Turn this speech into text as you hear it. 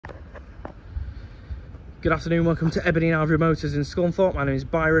Good afternoon, welcome to Ebony and Ivory Motors in Scunthorpe. My name is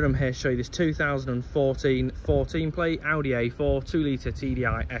Byron. I'm here to show you this 2014 14 plate Audi A4 2 litre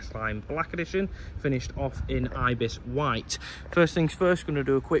TDI S-Line Black Edition, finished off in Ibis White. First things first, we're going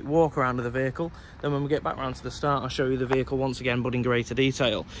to do a quick walk around of the vehicle. Then when we get back round to the start, I'll show you the vehicle once again, but in greater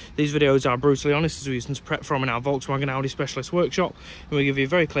detail. These videos are brutally honest, as we use them to prep from in our Volkswagen Audi specialist workshop, and we give you a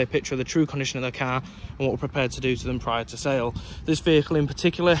very clear picture of the true condition of the car and what we're prepared to do to them prior to sale. This vehicle in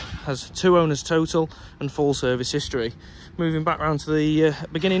particular has 2 owners total and full service history. Moving back round to the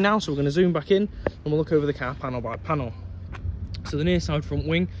beginning now, so we're going to zoom back in and we'll look over the car panel by panel. So the near side front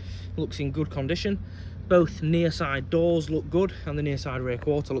wing looks in good condition. Both near side doors look good and the near side rear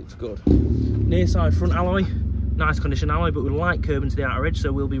quarter looks good. Near side front alloy, nice condition alloy, but with light curbing to the outer edge,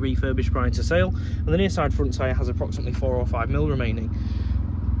 so will be refurbished prior to sale. And the near side front tyre has approximately 4 or 5 mil remaining.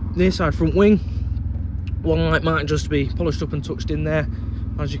 Near side front wing, one light mark just to be polished up and touched in there,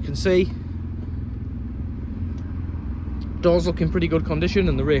 as you can see. Doors look in pretty good condition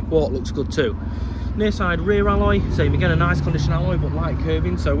and the rear quart looks good too. Near side rear alloy, same again, a nice condition alloy but light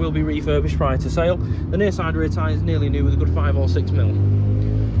curbing, so will be refurbished prior to sale. The near side rear tyre is nearly new with a good 5 or 6 mil.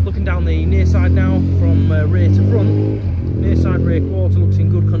 Looking down the near side now from rear to front, near side rear quarter looks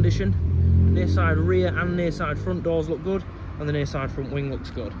in good condition. Near side rear and near side front doors look good and the near side front wing looks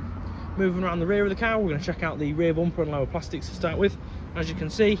good. Moving around the rear of the car, we're going to check out the rear bumper and lower plastics to start with. As you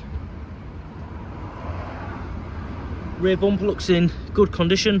can see, rear bumper looks in good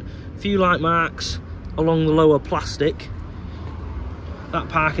condition, few light marks along the lower plastic. That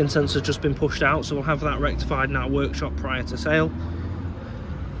parking sensor's just been pushed out, so we'll have that rectified in our workshop prior to sale.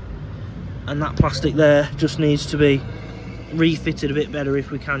 And that plastic there just needs to be refitted a bit better if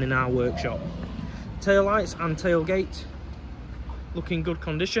we can in our workshop. Tail lights and tailgate look in good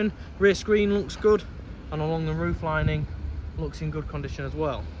condition. Rear screen looks good and along the roof lining looks in good condition as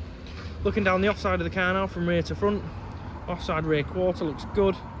well. Looking down the offside of the car now from rear to front, offside rear quarter looks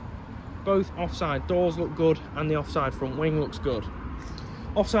good, both offside doors look good and the offside front wing looks good.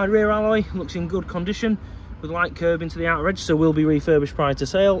 Offside rear alloy looks in good condition with light curbing to the outer edge, so will be refurbished prior to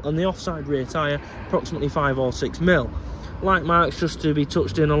sale, and the offside rear tyre approximately 5 or 6 mil. Light marks just to be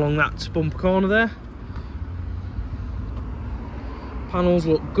touched in along that bumper corner there. Panels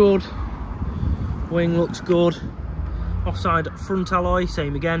look good, wing looks good. Offside front alloy,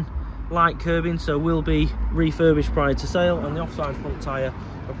 same again, light curbing, so will be refurbished prior to sale, and the offside front tyre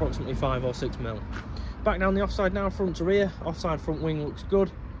approximately 5 or 6 mil. Back down the offside now, front to rear, offside front wing looks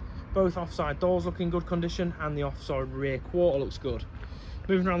good, both offside doors look in good condition and the offside rear quarter looks good.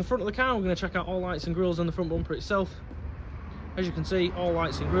 Moving around the front of the car, we're going to check out all lights and grills on the front bumper itself. As you can see, all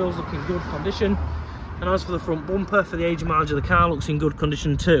lights and grills look in good condition, and as for the front bumper, for the age and mileage of the car, looks in good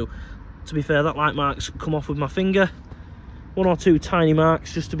condition too. To be fair, that light mark's come off with my finger. 1 or 2 tiny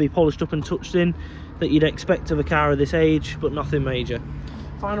marks just to be polished up and touched in that you'd expect of a car of this age, but nothing major.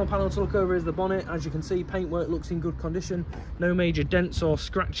 Final panel to look over is the bonnet. As you can see, paintwork looks in good condition, no major dents or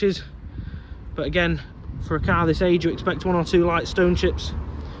scratches, but again, for a car this age, you expect 1 or 2 light stone chips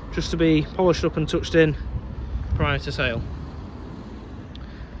just to be polished up and touched in prior to sale.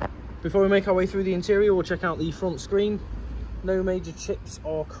 Before we make our way through the interior, we'll check out the front screen. No major chips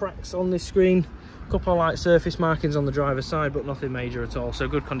or cracks on this screen. A couple of light surface markings on the driver's side, but nothing major at all, so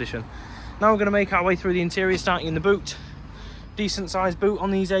good condition. Now we're going to make our way through the interior, starting in the boot. Decent sized boot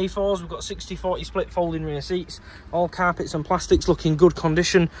on these A4s. We've got 60/40 split folding rear seats. All carpets and plastics look in good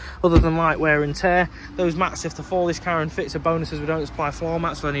condition other than light wear and tear. Those mats, if they fall this car and fits, a bonus, as we don't supply floor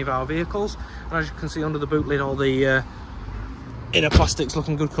mats for any of our vehicles. And as you can see under the boot lid, all the inner plastics look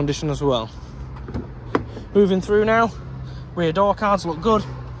in good condition as well. Moving through now, rear door cards look good.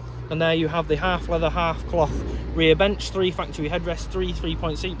 And there you have the half leather, half cloth rear bench, 3 factory headrests, 3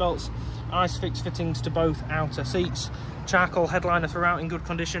 3-point seat belts, ISOFIX fittings to both outer seats, charcoal headliner throughout in good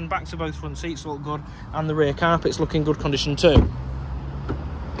condition, back to both front seats look good, and the rear carpets look in good condition too.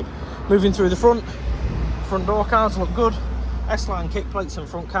 Moving through the front door cards look good, S-line kick plates and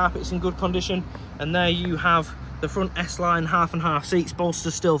front carpets in good condition, and there you have the front S-line half and half seats,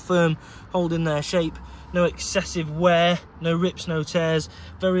 bolsters still firm, holding their shape. No excessive wear, no rips, no tears.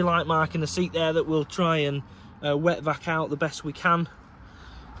 Very light mark in the seat there that we'll try and wet vac out the best we can.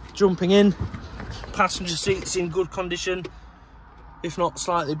 Jumping in, passenger seats in good condition, if not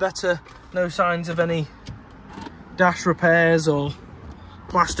slightly better. No signs of any dash repairs or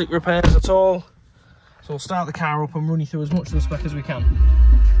plastic repairs at all. So we'll start the car up and run you through as much of the spec as we can.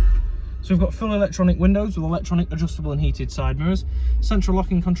 So we've got full electronic windows with electronic adjustable and heated side mirrors, central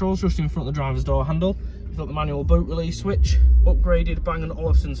locking controls just in front of the driver's door handle. We've got the manual boot release switch, upgraded Bang &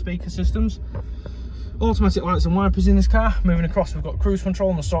 Olufsen speaker systems, automatic lights and wipers in this car. Moving across, we've got cruise control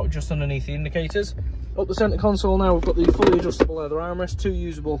on the stop just underneath the indicators. Up the centre console now, we've got the fully adjustable leather armrest, 2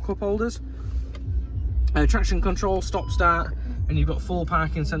 usable cup holders, traction control, stop start, and you've got full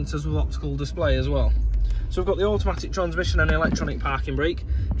parking sensors with optical display as well. So we've got the automatic transmission and electronic parking brake,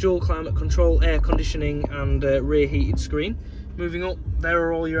 dual climate control, air conditioning and rear heated screen. Moving up, there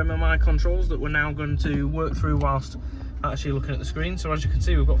are all your MMI controls that we're now going to work through whilst actually looking at the screen. So as you can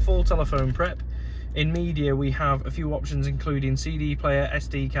see, we've got full telephone prep. In media, we have a few options including CD player,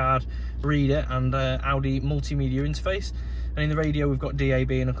 SD card, reader and Audi multimedia interface. And in the radio, we've got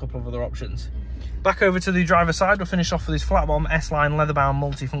DAB and a couple of other options. Back over to the driver's side, we'll finish off with this flat bottom S-Line leather-bound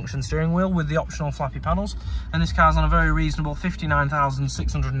multifunction steering wheel with the optional flappy panels. And this car's on a very reasonable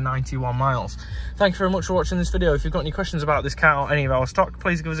 59,691 miles. Thank you very much for watching this video. If you've got any questions about this car or any of our stock,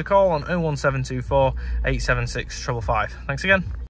 please give us a call on 01724 876 555. Thanks again.